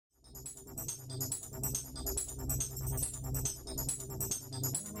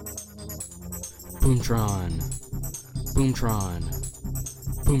Boomtron. Boomtron.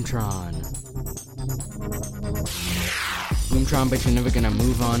 Boomtron. Boomtron, but you're never gonna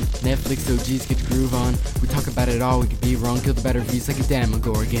move on. Netflix OGs get the groove on. We talk about it all, we could be wrong. Kill the better views like a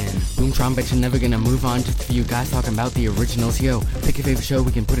Demogorgon. Boomtron, but you're never gonna move on. Just a few guys talking about the originals. Yo, pick your favorite show,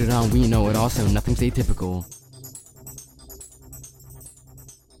 we can put it on. We know it also, nothing's atypical.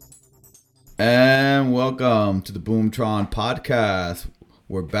 And welcome to the Boomtron podcast.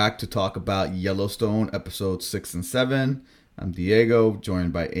 We're back to talk about Yellowstone episodes 6 and 7. I'm Diego,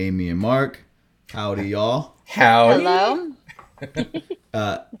 joined by Amy and Mark. Howdy, y'all. Howdy. Hello.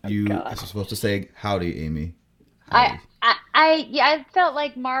 You are supposed to say howdy, Amy. Howdy. I felt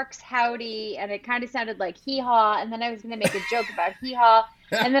like Mark's howdy, and it kind of sounded like hee-haw, and then I was going to make a joke about hee-haw,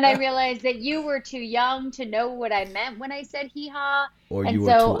 and then I realized that you were too young to know what I meant when I said hee-haw. Or and you were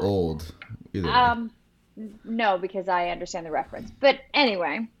too old. Either way. No, because I understand the reference. But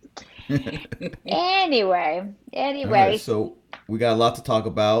anyway. Anyway. All right, so we got a lot to talk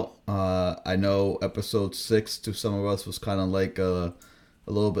about. I know episode 6 to some of us was kind of like a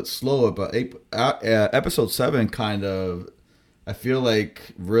little bit slower, but episode 7 kind of, I feel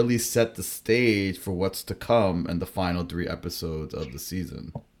like, really set the stage for what's to come in the final 3 episodes of the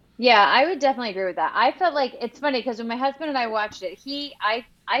season. Yeah, I would definitely agree with that. I felt like it's funny because when my husband and I watched it,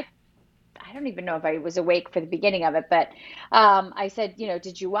 I don't even know if I was awake for the beginning of it, but I said,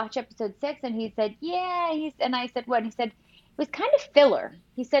 did you watch episode 6? And he said, yeah. And I said, what? And he said, it was kind of filler.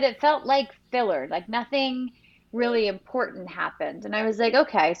 He said it felt like filler, like nothing really important happened. And I was like,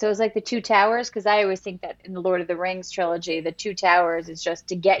 okay. So it was like the Two Towers, because I always think that in the Lord of the Rings trilogy, the Two Towers is just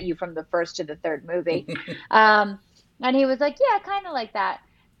to get you from the first to the third movie. And he was like, yeah, kind of like that.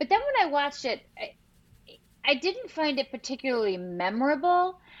 But then when I watched it, I didn't find it particularly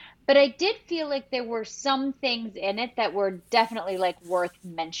memorable. But I did feel like there were some things in it that were definitely like worth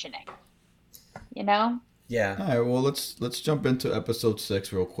mentioning. Yeah. All right, well, let's jump into episode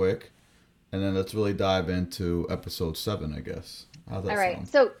 6 real quick, and then let's really dive into episode 7, I guess. How's that All right. sound?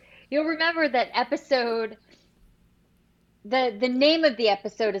 So you'll remember that episode, the name of the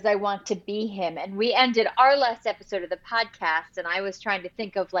episode is I Want to Be Him. And we ended our last episode of the podcast, and I was trying to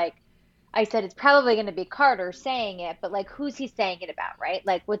think of I said it's probably going to be Carter saying it, but like who's he saying it about, right?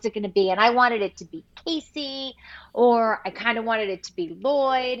 Like what's it going to be? And I wanted it to be Casey, or I kind of wanted it to be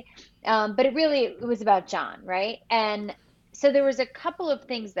Lloyd, but it was about John, right? And so there was a couple of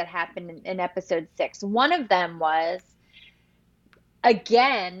things that happened in episode 6. One of them was,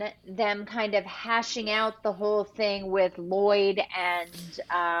 again, them kind of hashing out the whole thing with Lloyd and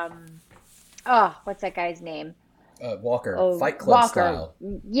what's that guy's name? Walker, Oh, Fight Club Walker. style.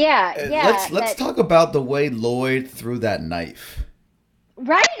 Yeah. Let's talk about the way Lloyd threw that knife.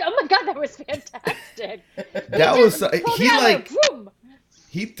 Right? Oh my God, that was fantastic. That was Boom.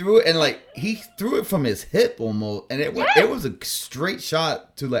 he threw it, and he threw it from his hip almost, and it was a straight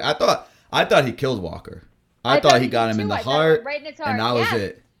shot to I thought he killed Walker. I thought he got him in the heart, right in his heart, and that was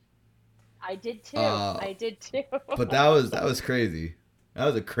it. I did too. But that was crazy. That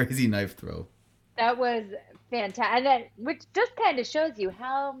was a crazy knife throw. That was fantastic, which just kind of shows you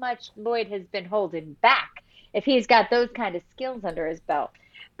how much Lloyd has been holding back if he's got those kind of skills under his belt.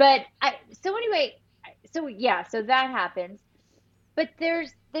 But so that happens. But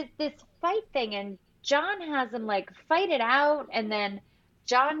there's this fight thing, and John has him fight it out, and then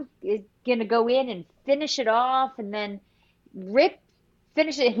John is gonna go in and finish it off, and then Rip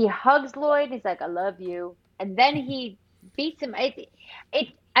finishes it. He hugs Lloyd. And he's like, "I love you," and then he beats him.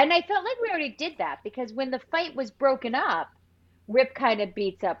 And I felt like we already did that, because when the fight was broken up, Rip kind of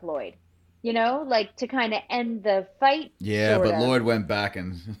beats up Lloyd, to kind of end the fight. Yeah, sorta. but Lloyd went back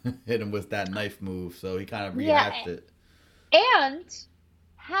and hit him with that knife move, so he kind of rehashed it. And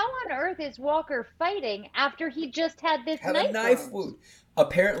how on earth is Walker fighting after he just had this Have knife a knife wound? wound.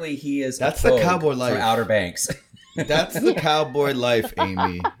 Apparently, he is. That's a the pogue cowboy life. from Outer Banks. That's the cowboy life,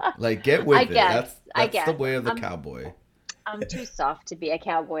 Amy. Get with it. Guess. That's the way of the cowboy. I'm too soft to be a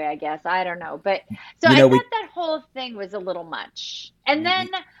cowboy, I guess. I don't know. But so I thought that whole thing was a little much. And then,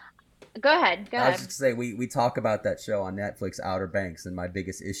 go ahead. I was just going to say, we talk about that show on Netflix, Outer Banks, and my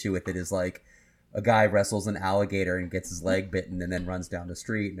biggest issue with it is a guy wrestles an alligator and gets his leg bitten and then runs down the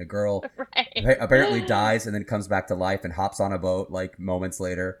street, and a girl apparently dies and then comes back to life and hops on a boat moments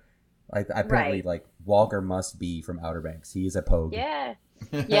later. Apparently, Walker must be from Outer Banks. He is a pogue. Yeah,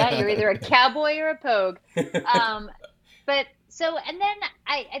 you're either a cowboy or a pogue. But so, and then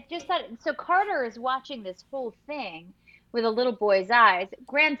I just thought, so Carter is watching this whole thing with a little boy's eyes,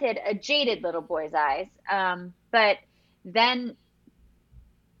 granted a jaded little boy's eyes. But then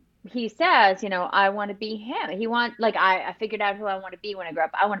he says, I want to be him. I figured out who I want to be when I grow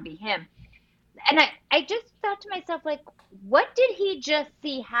up. I want to be him. and I just thought to myself, like, what did he just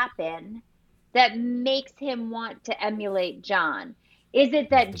see happen that makes him want to emulate John? Is it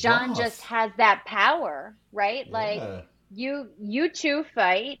that The John just boss. has that power, right? Like Yeah. you two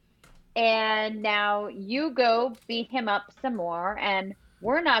fight and now you go beat him up some more and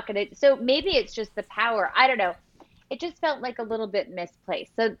we're not going to, so maybe it's just the power. I don't know. It just felt like a little bit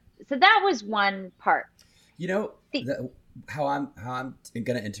misplaced. So that was one part. You know, The, how I'm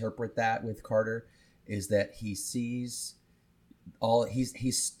going to interpret that with Carter is that he sees all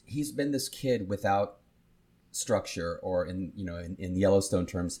he's been this kid without structure, or in Yellowstone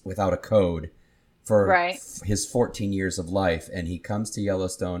terms, without a code for right. his 14 years of life, and he comes to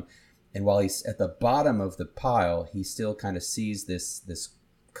Yellowstone, and while he's at the bottom of the pile, he still kind of sees this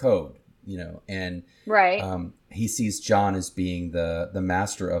code, and Right. he sees John as being the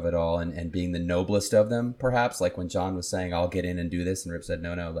master of it all, and being the noblest of them, perhaps, like when John was saying, "I'll get in and do this," and Rip said,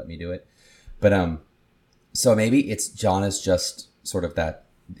 "No, let me do it." But so maybe it's John is just sort of that,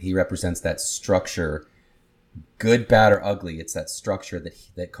 he represents that structure, good, bad, or ugly. It's that structure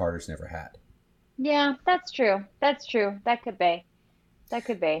that Carter's never had. Yeah, that's true. That's true. That could be. That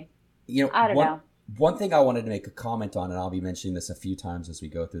could be. You know, I don't one know. one thing I wanted to make a comment on, and I'll be mentioning this a few times as we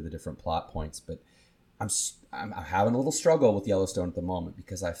go through the different plot points, but I'm having a little struggle with Yellowstone at the moment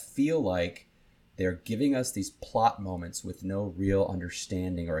because I feel like they're giving us these plot moments with no real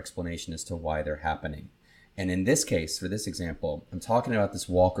understanding or explanation as to why they're happening. And in this case, for this example, I'm talking about this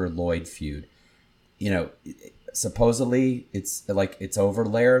Walker Lloyd feud. Supposedly it's over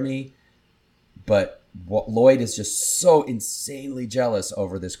Laramie, but Lloyd is just so insanely jealous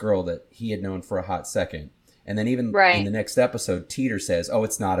over this girl that he had known for a hot second. And then even in Right. the next episode, Teeter says, "Oh,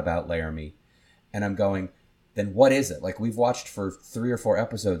 it's not about Laramie." And I'm going, then what is it? Like, we've watched for 3 or 4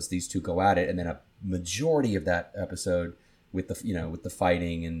 episodes these two go at it, and then a majority of that episode with the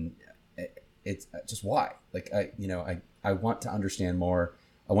fighting, and it's just why. Like, I want to understand more.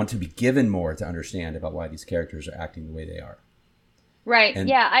 I want to be given more to understand about why these characters are acting the way they are. Right. And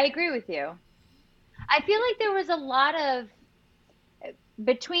Yeah, I agree with you. I feel like there was a lot of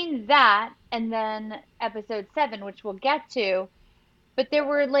between that and then episode 7, which we'll get to, but there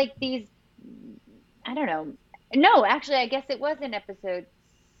were like these, I don't know. No, actually, I guess it was in episode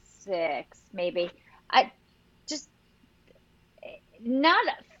 6, maybe. I just not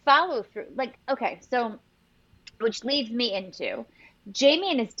follow through. Like, okay, so which leads me into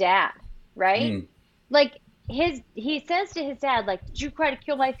Jamie and his dad, right? mm, Like he says to his dad, like, "Did you try to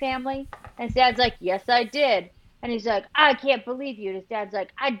kill my family?" And his dad's like, "Yes, I did." And he's like, "I can't believe you." And his dad's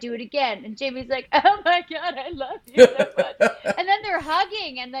like, "I'd do it again." And Jamie's like, "Oh my God, I love you so much." And then they're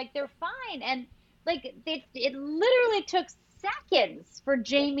hugging and like they're fine. And like it literally took seconds for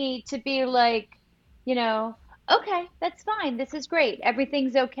Jamie to be like, you know, okay, that's fine. This is great.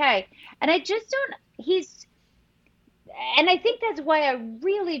 Everything's okay. And I just don't, he's, and I think that's why I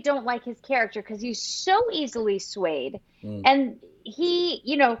really don't like his character because he's so easily swayed. mm, And he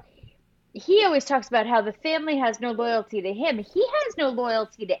always talks about how the family has no loyalty to him. He has no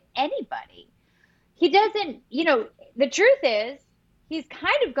loyalty to anybody. He doesn't, the truth is, he's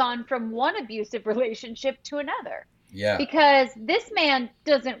kind of gone from one abusive relationship to another yeah. because this man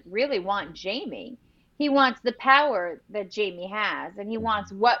doesn't really want Jamie. He wants the power that Jamie has, and he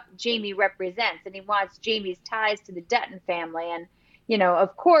wants what Jamie represents, and he wants Jamie's ties to the Dutton family. And,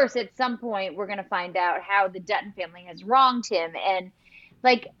 of course, at some point, we're going to find out how the Dutton family has wronged him. And,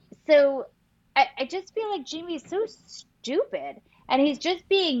 like, so I just feel like Jamie's so stupid, and he's just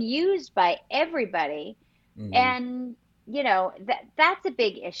being used by everybody. Hmm. And, that's a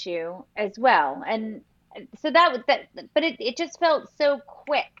big issue as well. And so that was that, but it just felt so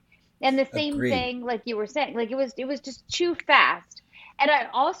quick. And the same Agreed. thing, like you were saying, like it was just too fast. And I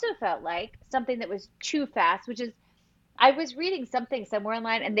also felt like something that was too fast, which is I was reading something somewhere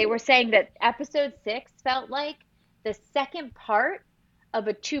online, and they were saying that episode 6 felt like the second part of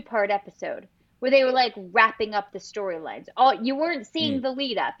a two-part episode, where they were like wrapping up the storylines. All you weren't seeing Mm, the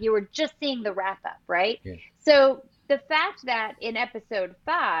lead up; you were just seeing the wrap up, right? yeah. So the fact that in episode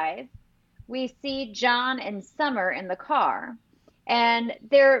 5 we see John and Summer in the car, and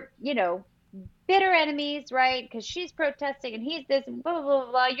they're bitter enemies, right? Because she's protesting and he's this, and blah, blah,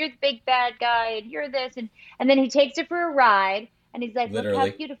 blah, blah. You're the big bad guy and you're this. And then he takes her for a ride and he's like, look how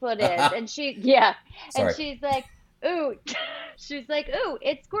Literally. beautiful it is. And yeah. And Sorry. she's like, ooh, she's like, ooh,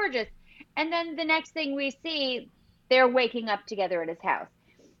 it's gorgeous. And then the next thing we see, they're waking up together at his house.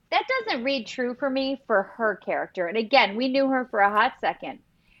 That doesn't read true for me for her character. And again, we knew her for a hot second,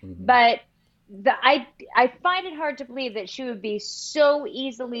 Hmm. but I find it hard to believe that she would be so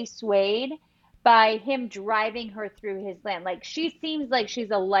easily swayed by him driving her through his land. Like she seems like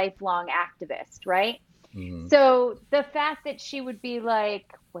she's a lifelong activist, right? Mm-hmm. So the fact that she would be like,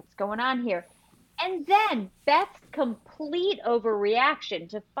 what's going on here? And then Beth's complete overreaction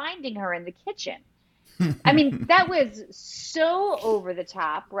to finding her in the kitchen. I mean, that was so over the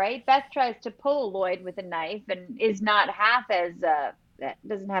top, right? Beth tries to pull Lloyd with a knife and is not half as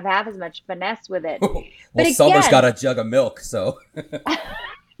doesn't have half as much finesse with it. Well, But Summer's again, got a jug of milk, so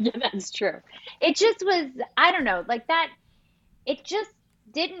yeah, that's true. It just was, I don't know, like that. It just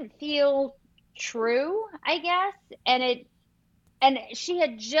didn't feel true, I guess. And she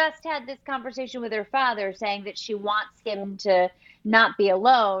had just had this conversation with her father saying that she wants him to not be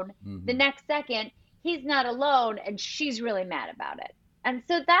alone. The next second, he's not alone, and she's really mad about it. And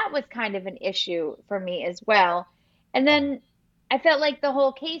so that was kind of an issue for me as well. And then I felt like the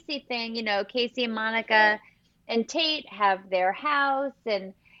whole Casey thing, Casey and Monica and Tate have their house,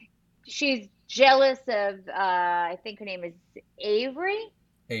 and she's jealous of, I think her name is Avery.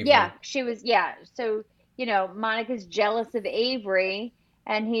 Avery. Yeah, she was, yeah. So, Monica's jealous of Avery,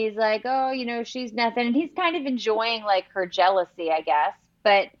 and he's like, oh, she's nothing. And he's kind of enjoying like her jealousy, I guess.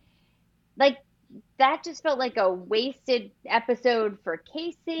 But like that just felt like a wasted episode for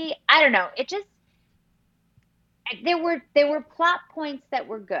Casey. I don't know. It just there were plot points that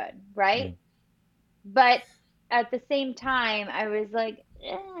were good, right? But at the same time, I was like,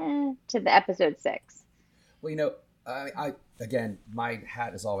 to the episode 6. Well, I again, my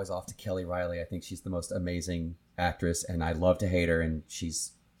hat is always off to Kelly Riley. I think she's the most amazing actress, and I love to hate her, and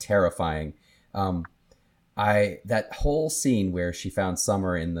she's terrifying. That whole scene where she found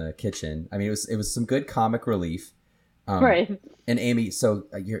Summer in the kitchen. I mean, it was some good comic relief. Right. And Amy, so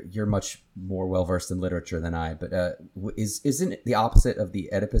you're much more well versed in literature than I, but isn't it the opposite of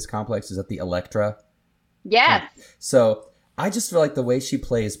the Oedipus complex? Is that the Electra? Yes. So I just feel like the way she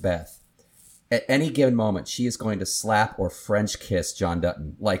plays Beth, at any given moment, she is going to slap or French kiss John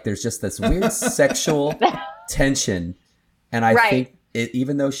Dutton. Like there's just this weird sexual tension. And I think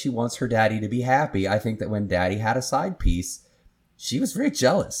even though she wants her daddy to be happy, I think that when daddy had a side piece, she was very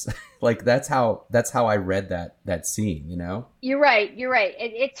jealous. Like that's how I read that scene, You're right.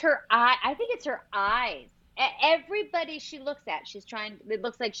 It's her eye. I think it's her eyes. Everybody she looks at, it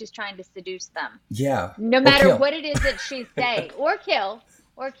looks like she's trying to seduce them. Yeah. No matter what it is that she's saying, or kill,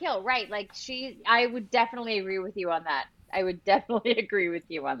 right? Like I would definitely agree with you on that. I would definitely agree with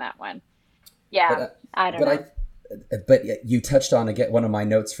you on that one. Yeah, I don't know. But you touched on, again, one of my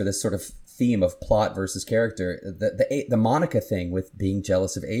notes for this sort of theme of plot versus character, the Monica thing with being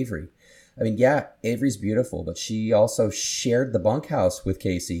jealous of Avery. I mean, yeah, Avery's beautiful, but she also shared the bunkhouse with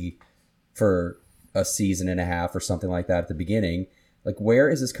Casey for a season and a half or something like that at the beginning. Like, where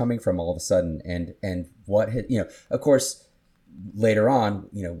is this coming from all of a sudden? And what of course, later on,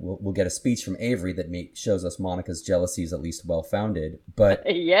 we'll get a speech from Avery that shows us Monica's jealousy is at least well-founded. But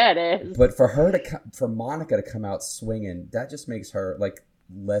yeah, it is. But for Monica to come out swinging, that just makes her like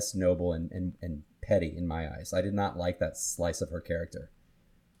less noble and petty in my eyes. I did not like that slice of her character.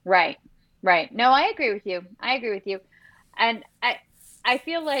 Right. No, I agree with you. And I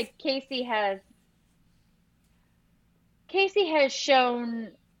feel like Casey has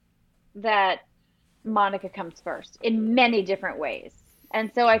shown that Monica comes first in many different ways.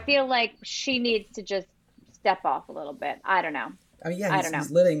 And so I feel like she needs to just step off a little bit. I don't know. I mean, yeah,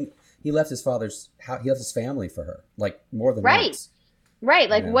 he left his family for her, like more than once.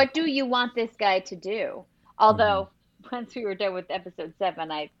 Right. Like, what do you want this guy to do? Although once we were done with episode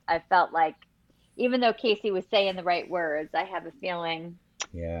 7, I felt like even though Casey was saying the right words, I have a feeling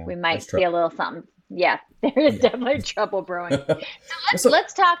we might see a little something. Yeah, there is definitely trouble brewing. So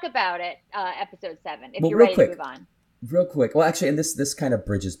let's talk about it, episode 7, if you're ready to move on. Real quick. Well, actually, and this kind of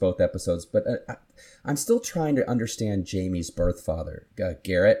bridges both episodes, but I'm still trying to understand Jamie's birth father,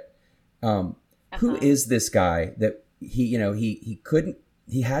 Garrett. Who is this guy that he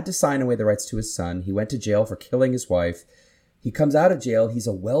had to sign away the rights to his son. He went to jail for killing his wife. He comes out of jail. He's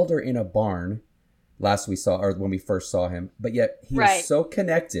a welder in a barn. When we first saw him, but yet he is so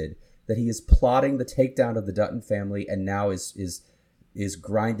connected that he is plotting the takedown of the Dutton family, and now is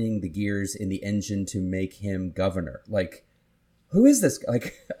grinding the gears in the engine to make him governor. Like, who is this?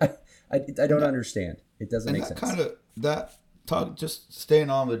 Like, I don't understand. It doesn't make sense. Just staying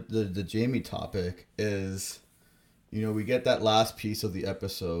on with the Jamie topic is, we get that last piece of the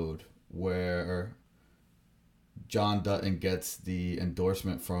episode where John Dutton gets the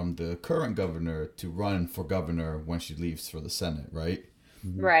endorsement from the current governor to run for governor when she leaves for the Senate, right?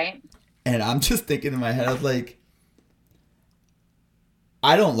 Right. And I'm just thinking in my head, I was like,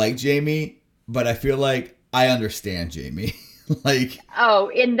 I don't like Jamie, but I feel like I understand Jamie. Like, Oh,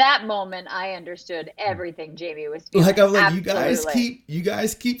 in that moment, I understood everything Jamie was feeling. like I'm like, Absolutely. you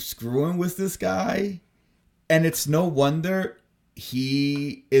guys keep screwing with this guy, and it's no wonder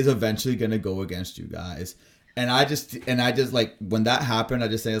he is eventually gonna go against you guys. And I just like when that happened, I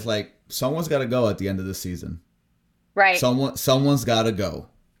just say it's like someone's got to go at the end of the season. Right. Someone's got to go.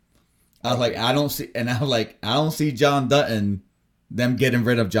 I was like, I don't see John Dutton, them getting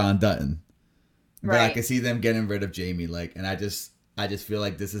rid of John Dutton, but I Right. can see them getting rid of Jamie. Like, and I just feel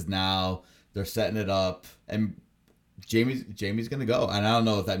like this is now they're setting it up, and Jamie's gonna go, and I don't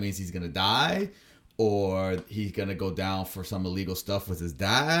know if that means he's gonna die, or he's gonna go down for some illegal stuff with his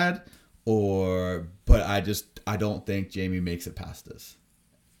dad, but I don't think Jamie makes it past this.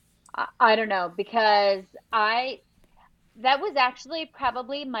 I don't know because that was actually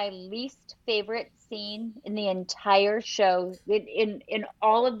probably my least favorite scene in the entire show in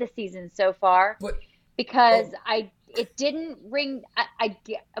all of the seasons so far But because oh, it didn't ring.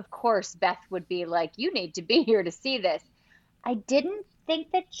 Of course Beth would be like, you need to be here to see this. I didn't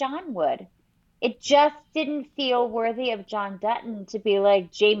think that John would. It just didn't feel worthy of John Dutton to be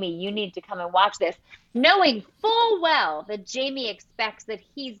like, Jamie, you need to come and watch this, knowing full well that Jamie expects that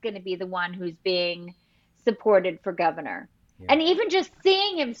he's going to be the one who's being supported for governor. yeah. And even just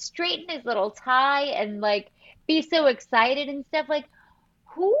seeing him straighten his little tie and like be so excited and stuff, like,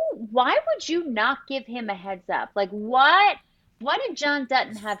 why would you not give him a heads up? Like, what did John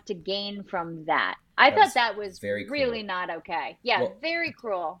Dutton have to gain from that? I That thought was that was very really cruel. not okay. Yeah, Well, very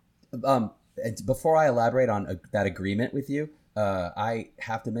cruel. And before I elaborate on that agreement with you, I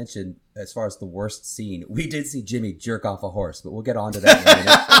have to mention, as far as the worst scene, we did see Jimmy jerk off a horse, but we'll get on to that in a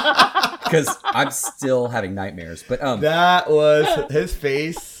minute because I'm still having nightmares. But That was his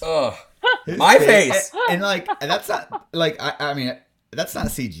face. ugh, His my face. and that's not like I mean that's not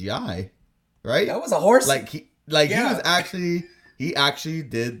CGI, right? That was a horse. Like he Yeah. he actually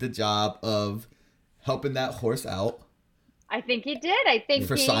did the job of helping that horse out I think he did. I think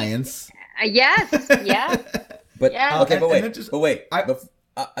for he, science. Yes, yeah, But yeah. okay, And- but and wait, then just- but wait. I-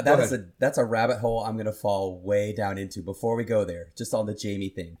 That's a rabbit hole I'm gonna fall way down into before we go there. Just on the Jamie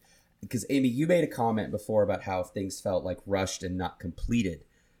thing, because Amy, you made a comment before about how things felt like rushed and not completed.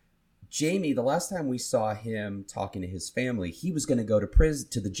 Jamie, the last time we saw him talking to his family, he was going to go to prison,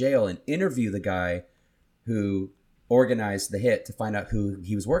 to the jail, and interview the guy who organized the hit to find out who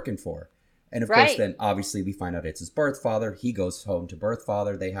he was working for. And of course, Right. then obviously we find out it's his birth father. He goes home to birth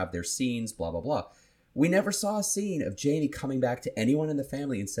father. They have their scenes, blah, blah, blah. We never saw a scene of Jamie coming back to anyone in the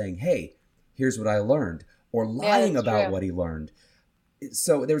family and saying, hey, here's what I learned, or lying that's about true. what he learned.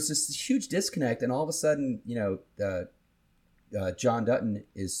 So there was this huge disconnect, and all of a sudden, John Dutton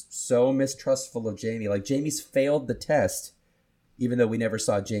is so mistrustful of Jamie. Like, Jamie's failed the test, even though we never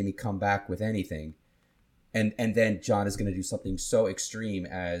saw Jamie come back with anything. And then John is going to do something so extreme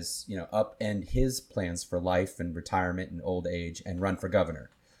as, upend his plans for life and retirement and old age and run for governor.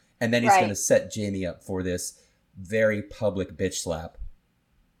 And then he's Right. going to set Jamie up for this very public bitch slap.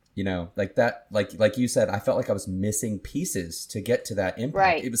 Like that, like you said, I felt like I was missing pieces to get to that impact.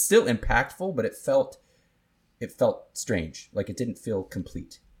 Right. It was still impactful, but it felt strange. Like it didn't feel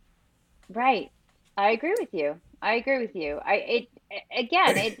complete. Right. I agree with you.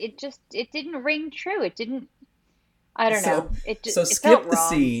 It didn't ring true. It didn't. I don't know. It just So it skip felt the wrong.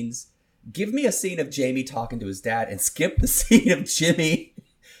 scenes. Give me a scene of Jamie talking to his dad, and skip the scene of Jimmy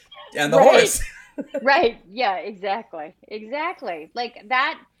and the Right. horse. Right. Yeah, exactly. Exactly. Like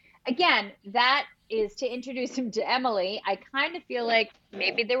that, again, that is to introduce him to Emily. I kind of feel like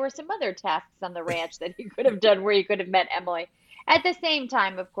maybe there were some other tasks on the ranch that he could have done where he could have met Emily. At the same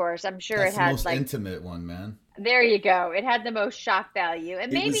time, of course, I'm sure That's it the had most like, intimate one, man. there you go. It had the most shock value.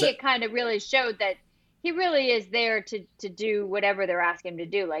 And It maybe was a- it kind of really showed that he really is there to do whatever they're asking him to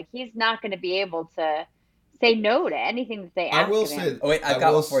do. Like he's not going to be able to say no to anything that they I ask will of him. say. Oh wait, I I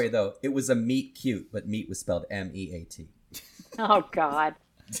got will one for you though. It was a meet cute, but meat was spelled MEAT. Oh God.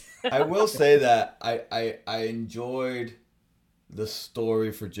 I will say that I enjoyed the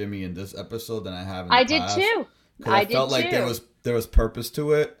story for Jimmy in this episode than I have in the I did past. too. 'Cause I felt did like too. there was purpose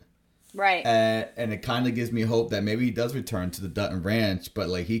to it. Right. And it kind of gives me hope that maybe he does return to the Dutton Ranch, but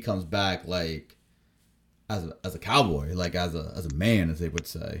like he comes back like as a cowboy, like as a man, as they would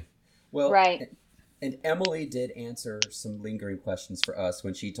say. Well, Right. And Emily did answer some lingering questions for us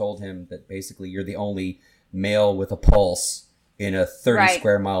when she told him that basically you're the only male with a pulse in a 30 Right.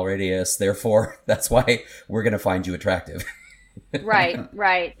 square mile radius. Therefore, that's why we're going to find you attractive. Right.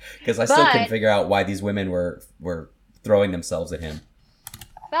 Right. Because I still couldn't But- figure out why these women were throwing themselves at him.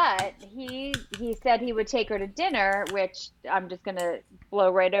 But he said he would take her to dinner, which I'm just gonna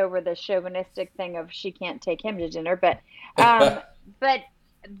blow right over the chauvinistic thing of she can't take him to dinner. Um, but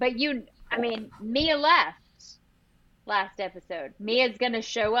I mean, Mia left last episode. Mia's gonna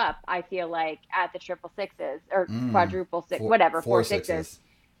show up, I feel like, at the triple sixes or quadruple six, whatever, four sixes.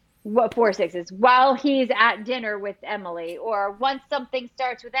 What, four sixes? While he's at dinner with Emily, or once something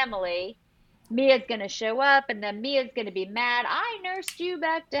starts with Emily, Mia's gonna show up, and then Mia's gonna be mad. I nursed you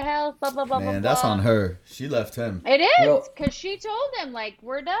back to health. Blah blah blah blah. Man, that's blah. on her. She left him. It is because she told him like,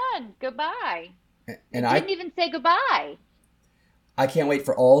 "We're done. Goodbye." And I didn't even say goodbye. I can't wait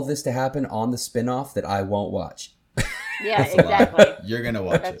for all of this to happen on the spinoff that I won't watch. Yeah, exactly. You're gonna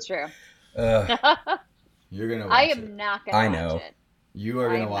watch That's it. That's true. You're gonna watch I it. am not gonna watch it. You are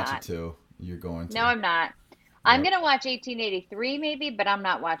gonna watch it too. You're going to. No, I'm not. I'm gonna watch 1883 maybe, but I'm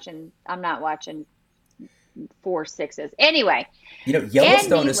not watching 4 sixes. Anyway. You know,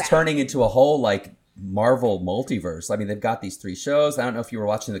 Yellowstone is turning into a whole like Marvel multiverse. I mean, they've got these 3 shows. I don't know if you were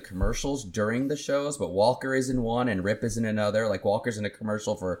watching the commercials during the shows, but Walker is in one and Rip is in another. Like Walker's in a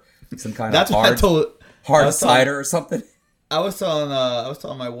commercial for some kind of hard cider or something. I was telling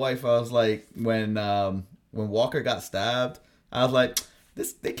my wife, I was like, when Walker got stabbed, I was like,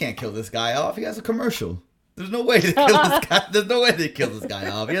 they can't kill this guy off. He has a commercial. There's no way to kill this guy. There's no way they kill this guy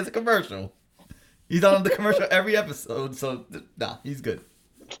off. He has a commercial. He's on the commercial every episode, so nah, he's good.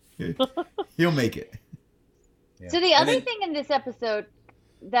 He'll make it. Yeah. So the other thing in this episode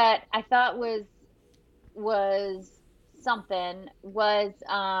that I thought was something was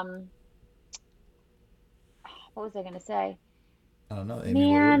what was I going to say? I don't know. Amy,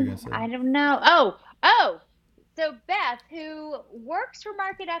 Man, what were you gonna say? I don't know. Oh. So Beth, who works for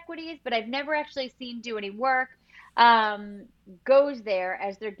Market Equities, but I've never actually seen do any work, goes there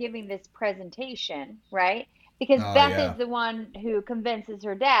as they're giving this presentation, right? Because Beth is the one who convinces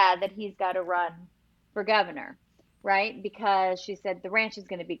her dad that he's got to run for governor, right? Because she said the ranch is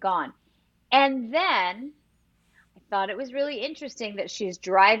going to be gone. And then I thought it was really interesting that she's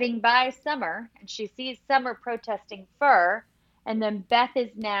driving by Summer and she sees Summer protesting fur. And then Beth is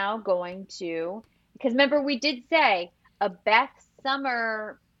now going to, because remember we did say a Beth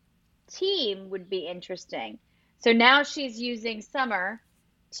Summer team would be interesting. So now she's using Summer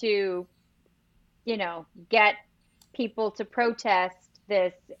to, get people to protest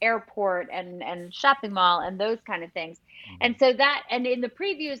this airport and shopping mall and those kind of things. And so and in the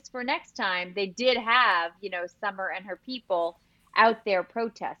previews for next time, they did have, Summer and her people out there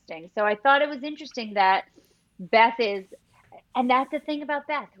protesting. So I thought it was interesting that Beth is, and that's the thing about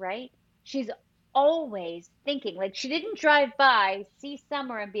Beth, right? She's always thinking, like she didn't drive by, see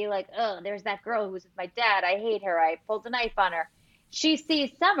Summer and be like, oh, there's that girl who was with my dad. I hate her. I pulled a knife on her. She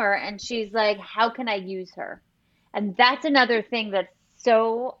sees Summer and she's like, how can I use her? And that's another thing that's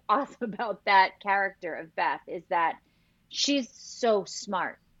so awesome about that character of Beth is that she's so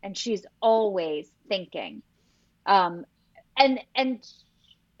smart and she's always thinking. And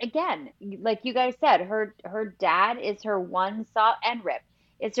again, like you guys said, her dad is her one soft, and Rip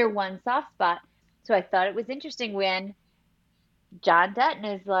is her one soft spot. So I thought it was interesting when John Dutton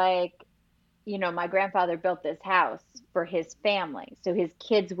is like, my grandfather built this house for his family, so his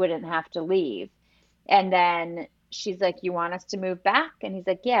kids wouldn't have to leave. And then she's like, you want us to move back? And he's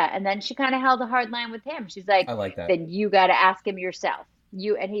like, yeah. And then she kind of held a hard line with him. She's like, I like that. Then you got to ask him yourself.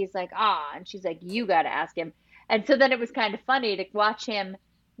 And he's like, and she's like, you got to ask him. And so then it was kind of funny to watch him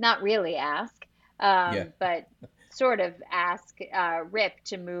not really ask, but sort of ask Rip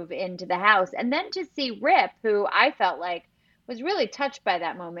to move into the house. And then to see Rip, who I felt like was really touched by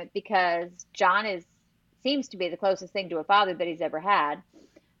that moment because John seems to be the closest thing to a father that he's ever had.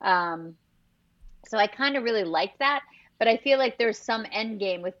 So I kind of really liked that, but I feel like there's some end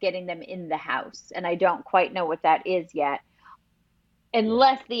game with getting them in the house, and I don't quite know what that is yet.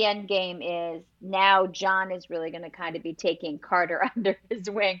 Unless the end game is now John is really going to kind of be taking Carter under his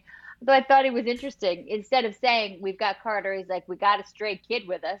wing. Though I thought it was interesting. Instead of saying, we've got Carter, he's like, we got a stray kid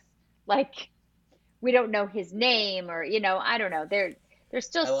with us. Like, we don't know his name or, I don't know. They're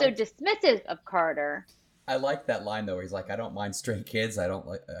still so dismissive of Carter. I like that line, though, where he's like, I don't mind stray kids. I don't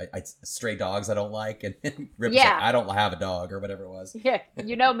like stray dogs I don't like. And Rip's like, I don't have a dog or whatever it was. Yeah,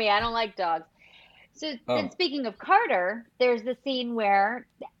 you know me. I don't like dogs. So then speaking of Carter, there's the scene where,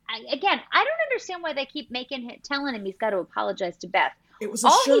 again, I don't understand why they keep telling him he's got to apologize to Beth. It was a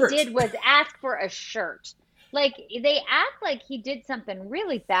shirt. All he did was ask for a shirt. Like, they act like he did something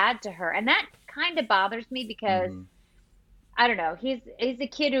really bad to her. And that kind of bothers me because, I don't know, he's a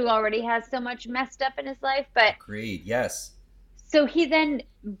kid who already has so much messed up in his life. But agreed, yes. So he then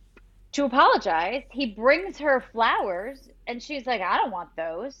to apologize. He brings her flowers, and she's like, I don't want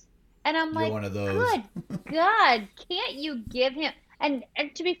those. And I'm You're like, one of those. good God, can't you give him? And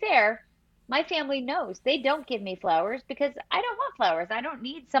to be fair, my family knows they don't give me flowers because I don't want flowers. I don't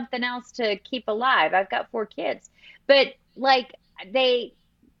need something else to keep alive. I've got 4 kids. But like they,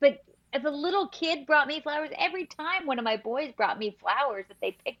 but if a little kid brought me flowers, every time one of my boys brought me flowers that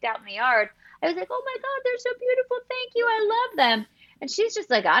they picked out in the yard, I was like, oh my God, they're so beautiful. Thank you. I love them. And she's just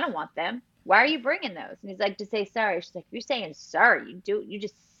like, I don't want them. Why are you bringing those? And he's like, to say sorry. She's like, you're saying sorry. You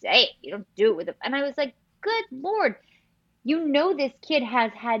just say it. You don't do it with it. And I was like, good Lord, you know this kid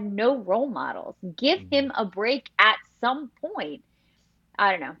has had no role models. Give him a break at some point.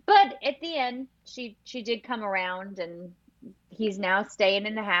 I don't know. But at the end, she did come around and he's now staying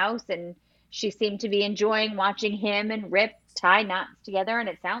in the house and she seemed to be enjoying watching him and Rip tie knots together and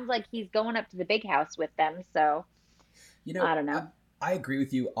it sounds like he's going up to the big house with them. So You know, I don't know. I agree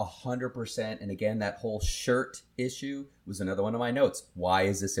with you 100%. And again, that whole shirt issue was another one of my notes. Why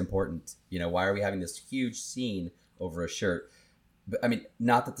is this important? You know, why are we having this huge scene over a shirt? But I mean,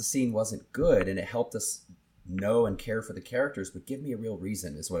 not that the scene wasn't good and it helped us know and care for the characters, but give me a real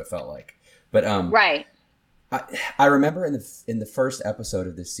reason is what it felt like. But Right. I remember in the first episode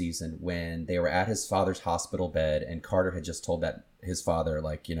of this season when they were at his father's hospital bed and Carter had just told that his father,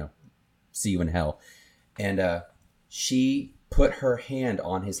 like, you know, see you in hell. And she put her hand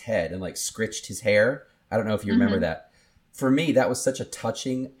on his head and like scritched his hair. I don't know if you remember that. For me, that was such a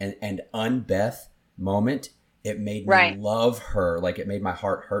touching and un-Beth moment. It made me love her. Like it made my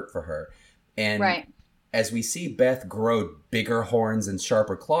heart hurt for her. And as we see Beth grow bigger horns and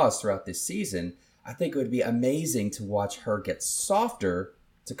sharper claws throughout this season, I think it would be amazing to watch her get softer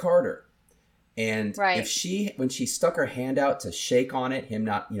to Carter. And if she, when she stuck her hand out to shake on it, him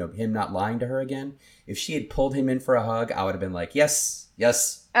not lying to her again, if she had pulled him in for a hug, I would have been like, yes.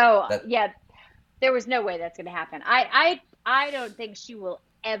 Oh, yeah. There was no way that's going to happen. I don't think she will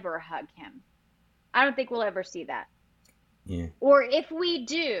ever hug him. I don't think we'll ever see that. Yeah. Or if we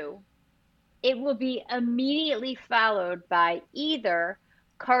do, it will be immediately followed by either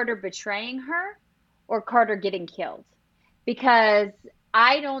Carter betraying her or Carter getting killed. Because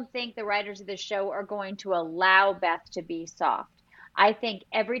I don't think the writers of the show are going to allow Beth to be soft. I think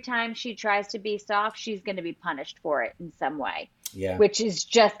every time she tries to be soft, she's going to be punished for it in some way. Yeah. Which is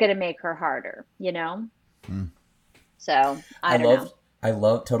just going to make her harder, you know? So, I don't know. I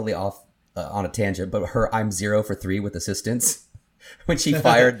love, totally off on a tangent, but her I'm 0 for 3 with assistance. When she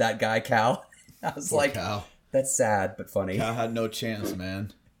fired that guy, Cal, I was like, Cal. That's sad, but funny. Cal had no chance,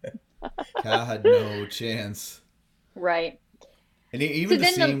 man. Cal had no chance. Right. And even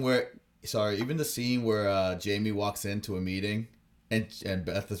the scene where Jamie walks into a meeting and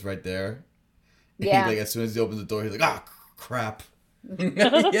Beth is right there. Yeah. Like as soon as he opens the door, he's like, ah, crap.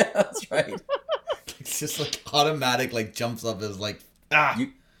 Yeah, that's right. It's just like automatic, like jumps up as like, ah.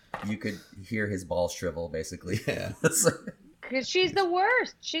 You could hear his balls shrivel, basically. Yeah. Because she's the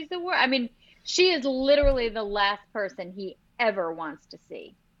worst. She's the worst. I mean, she is literally the last person he ever wants to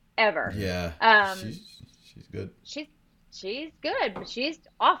see. Ever. Yeah. She's good. She's good, but she's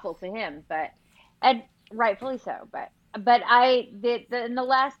awful to him. And rightfully so. But the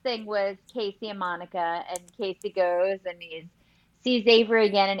last thing was Casey and Monica, and Casey goes and he sees Avery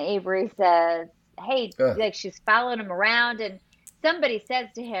again, and Avery says, "Hey," like she's following him around, and somebody says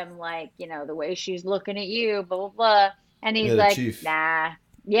to him, like, you know, the way she's looking at you, blah blah blah, and he's like, Chief. nah,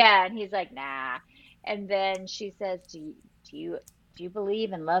 yeah, and he's like, nah, and then she says, do you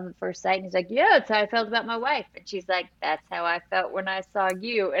believe in love at first sight? And he's like, yeah, that's how I felt about my wife. And she's like, that's how I felt when I saw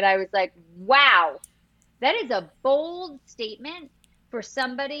you. And I was like, wow, that is a bold statement for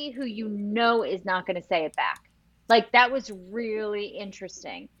somebody who you know is not going to say it back. Like, that was really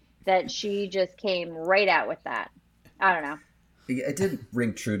interesting that she just came right out with that. I don't know. It didn't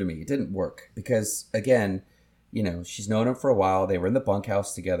ring true to me. It didn't work because, again, you know, she's known him for a while. They were in the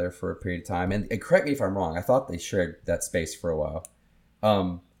bunkhouse together for a period of time. And correct me if I'm wrong. I thought they shared that space for a while.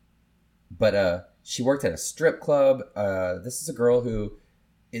 But she worked at a strip club. This is a girl who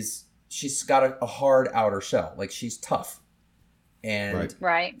she's got a hard outer shell. Like, she's tough. And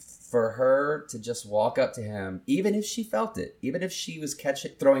for her to just walk up to him, even if she felt it, even if she was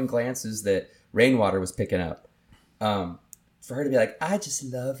throwing glances that Rainwater was picking up, for her to be like, I just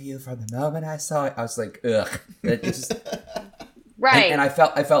love you from the moment I saw it. I was like, ugh. It just, and I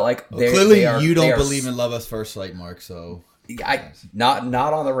felt like clearly you don't believe in love at first sight, Mark. So not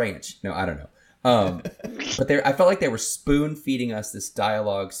on the ranch. No, I don't know. But I felt like they were spoon feeding us this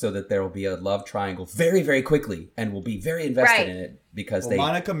dialogue so that there will be a love triangle very, very quickly, and we'll be very invested in it because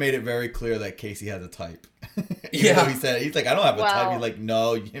Monica made it very clear that Casey has a type. Yeah, he said he's like, I don't have a type. He's like,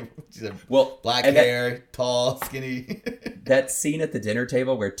 no, she's a black hair, tall, skinny. That scene at the dinner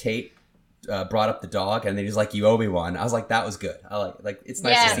table where Tate brought up the dog, and then he's like, "You owe me one." I was like, "That was good." I like it's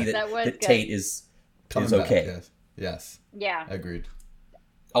nice to see that Tate is okay. Back, yes. Yeah. Agreed.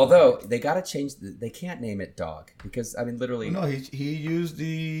 Although they got to change, they can't name it dog because I mean, literally. No, he used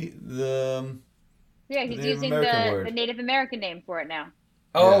the. Yeah, he's using the Native American name for it now.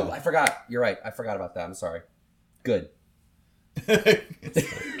 Oh, yeah. I forgot. You're right. I forgot about that. I'm sorry. Good.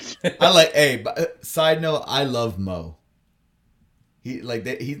 Side note, I love Mo. He's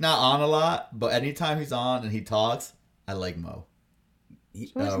not on a lot, but anytime he's on and he talks, I like Mo.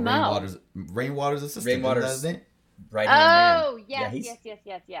 Who's Mo? Rainwater's assistant. Rainwater's man. Yes.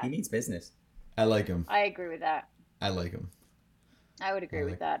 He means business. I like him. I agree with that. I like him. I would agree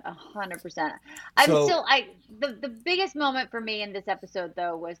with that 100%. The biggest moment for me in this episode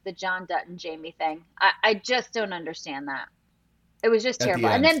though was the John Dutton Jamie thing. I just don't understand that. It was just terrible.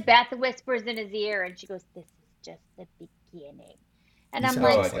 And then Beth whispers in his ear and she goes, "This is just the beginning." And I'm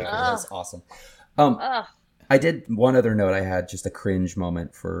like, that's awesome. I did one other note. I had just a cringe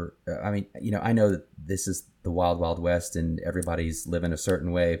moment for. I mean, I know that this is the Wild Wild West and everybody's living a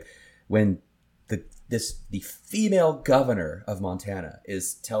certain way. When the female governor of Montana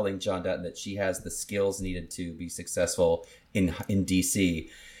is telling John Dutton that she has the skills needed to be successful in DC,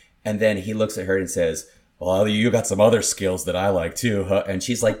 and then he looks at her and says, "Well, you got some other skills that I like too," huh? And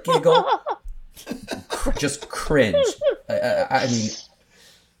she's like, giggle, just cringe. I mean,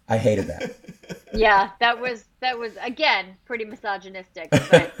 I hated that. Yeah, that was again pretty misogynistic.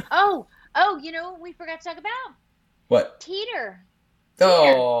 But you know what we forgot to talk about? What? Teeter.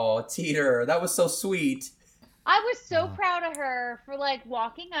 Oh, Teeter, that was so sweet. I was so proud of her for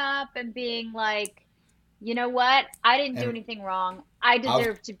walking up and being like, you know what? I didn't do anything wrong. I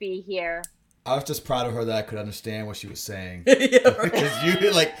deserve to be here. I was just proud of her that I could understand what she was saying. Yeah,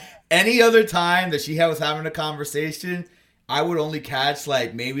 because any other time that she was having a conversation, I would only catch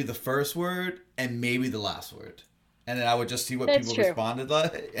maybe the first word and maybe the last word. And then I would just see what people responded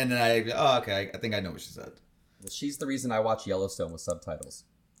like. And then okay, I think I know what she said. Well, she's the reason I watch Yellowstone with subtitles.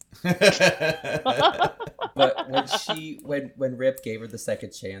 But when Rip gave her the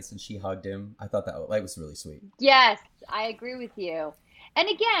second chance and she hugged him, I thought that was really sweet. Yes, I agree with you. And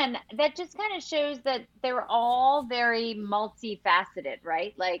again, that just kind of shows that they're all very multifaceted,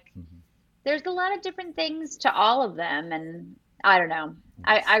 right? There's a lot of different things to all of them, and I don't know.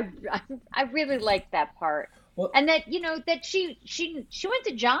 I really liked that part, and that that she went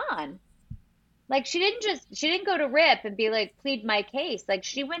to John. She didn't go to Rip and be like, plead my case.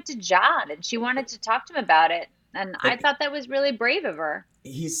 She went to John and she wanted to talk to him about it. And I thought that was really brave of her.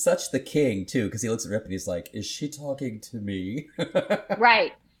 He's such the king too, because he looks at Rip and he's like, is she talking to me?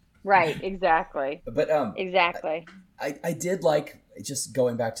 Right. Exactly. But exactly. I did just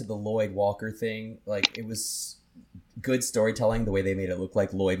going back to the Lloyd Walker thing. It was good storytelling, the way they made it look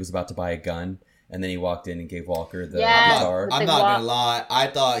like Lloyd was about to buy a gun. And then he walked in and gave Walker the guitar. I'm not going to lie. I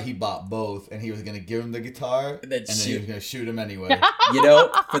thought he bought both and he was going to give him the guitar and then he was going to shoot him anyway.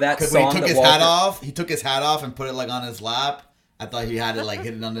 For that song when he took his hat off and put it on his lap. I thought he had it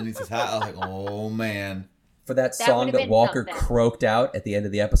hidden underneath his hat. I was like, oh man. For that song that Walker croaked out at the end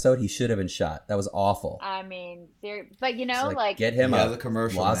of the episode, he should have been shot. That was awful. I mean, but get him a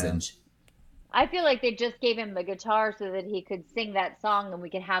commercial lozenge. Man. I feel like they just gave him the guitar so that he could sing that song and we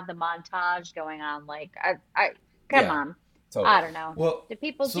could have the montage going on. Come on. Totally. I don't know. Well, do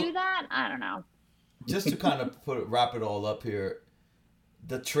people do that? I don't know. Just to kind of wrap it all up here,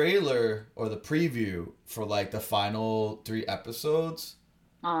 the trailer or the preview for the final 3 episodes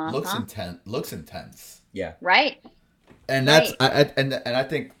looks intense. Yeah. Right. And that's I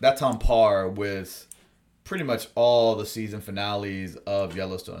think that's on par with pretty much all the season finales of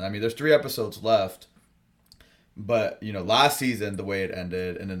Yellowstone. I mean, there's 3 episodes left, but last season the way it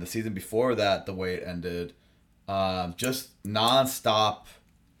ended, and then the season before that the way it ended, just nonstop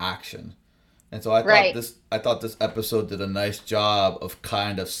action. And so I thought this episode did a nice job of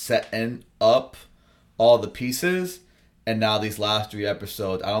kind of setting up all the pieces. And now these last 3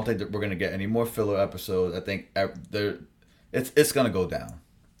 episodes, I don't think that we're gonna get any more filler episodes. I think it's gonna go down.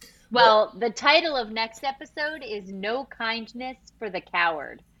 Well, the title of next episode is No Kindness for the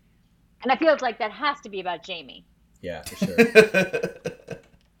Coward. And I feel like that has to be about Jamie. Yeah, for sure.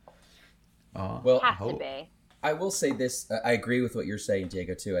 Has to be. I will say this. I agree with what you're saying,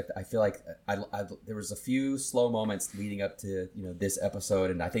 Diego, too. I feel like there was a few slow moments leading up to this episode,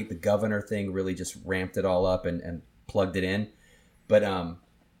 and I think the governor thing really just ramped it all up and plugged it in. But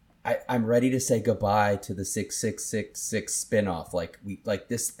I'm ready to say goodbye to the 6666 spinoff. Like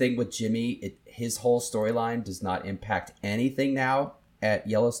this thing with Jimmy, his whole storyline does not impact anything now at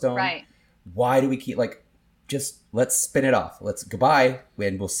Yellowstone. Right. Why do we keep just let's spin it off. Let's goodbye,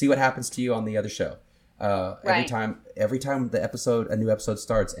 and we'll see what happens to you on the other show. Every time a new episode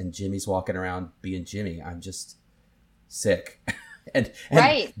starts and Jimmy's walking around being Jimmy, I'm just sick. and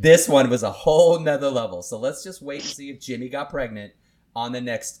this one was a whole nother level. So let's just wait and see if Jimmy got pregnant on the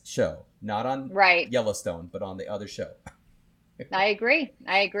next show, not on Yellowstone, but on the other show. I agree.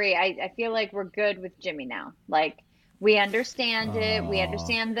 I feel like we're good with Jimmy now. Like, we understand it. We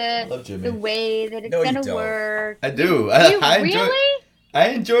understand the way that it's going to work. I do. I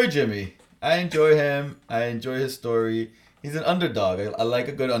enjoy Jimmy. I enjoy him. I enjoy his story. He's an underdog. I like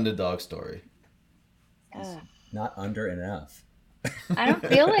a good underdog story. Not under enough. I don't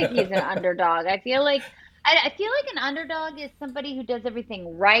feel like he's an underdog. I feel like an underdog is somebody who does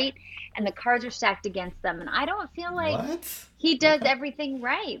everything right, and the cards are stacked against them. And I don't feel like he does everything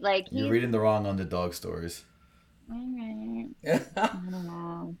right. Like, you're reading the wrong underdog stories. All right. I don't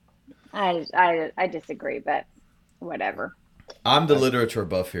know. I disagree, but whatever. I'm the literature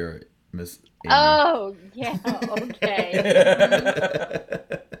buff here, Miss Amy. Oh, yeah, okay.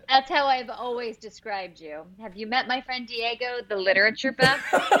 That's how I've always described you. Have you met my friend Diego, the literature buff?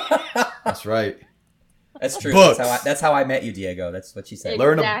 That's right. That's true. Books. That's how I met you, Diego. That's what she said.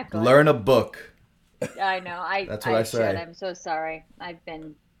 Exactly. Learn a book. I know. That's what I say. I'm so sorry. I've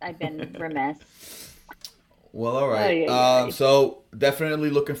been remiss. Well, all right. So definitely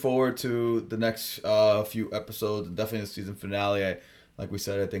looking forward to the next few episodes, and definitely the season finale. Like we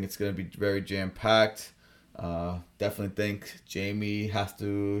said, I think it's going to be very jam-packed. Definitely think Jamie has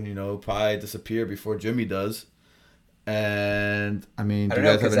to, probably disappear before Jimmy does. And, I mean, do you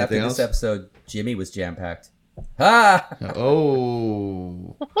guys have anything else? After this episode, Jimmy was jam-packed. Ah!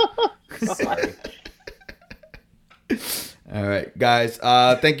 Oh. Sorry. All right, guys.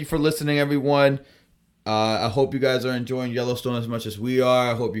 Thank you for listening, everyone. I hope you guys are enjoying Yellowstone as much as we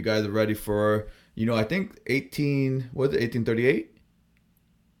are. I hope you guys are ready for, I think 1838?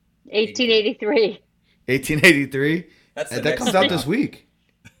 1883. 1883? That comes out this week.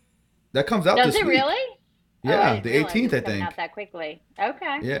 That comes out this week. Does it really? Yeah, the 18th, I think. Out that quickly.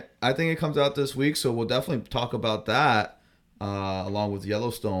 Okay. Yeah, I think it comes out this week, so we'll definitely talk about that along with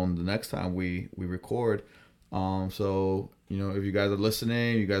Yellowstone the next time we record. So, if you guys are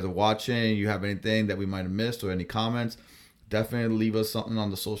listening, you guys are watching, you have anything that we might have missed or any comments, definitely leave us something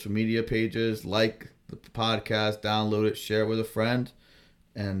on the social media pages. Like the podcast, download it, share it with a friend,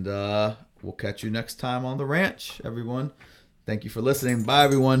 and we'll catch you next time on The Ranch, everyone. Thank you for listening. Bye,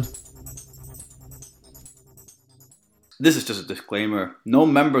 everyone. This is just a disclaimer. No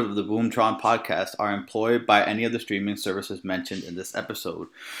members of the Boomtron podcast are employed by any of the streaming services mentioned in this episode,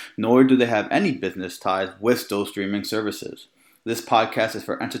 nor do they have any business ties with those streaming services. This podcast is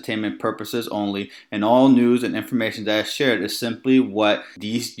for entertainment purposes only, and all news and information that is shared is simply what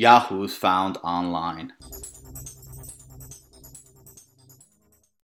these yahoos found online.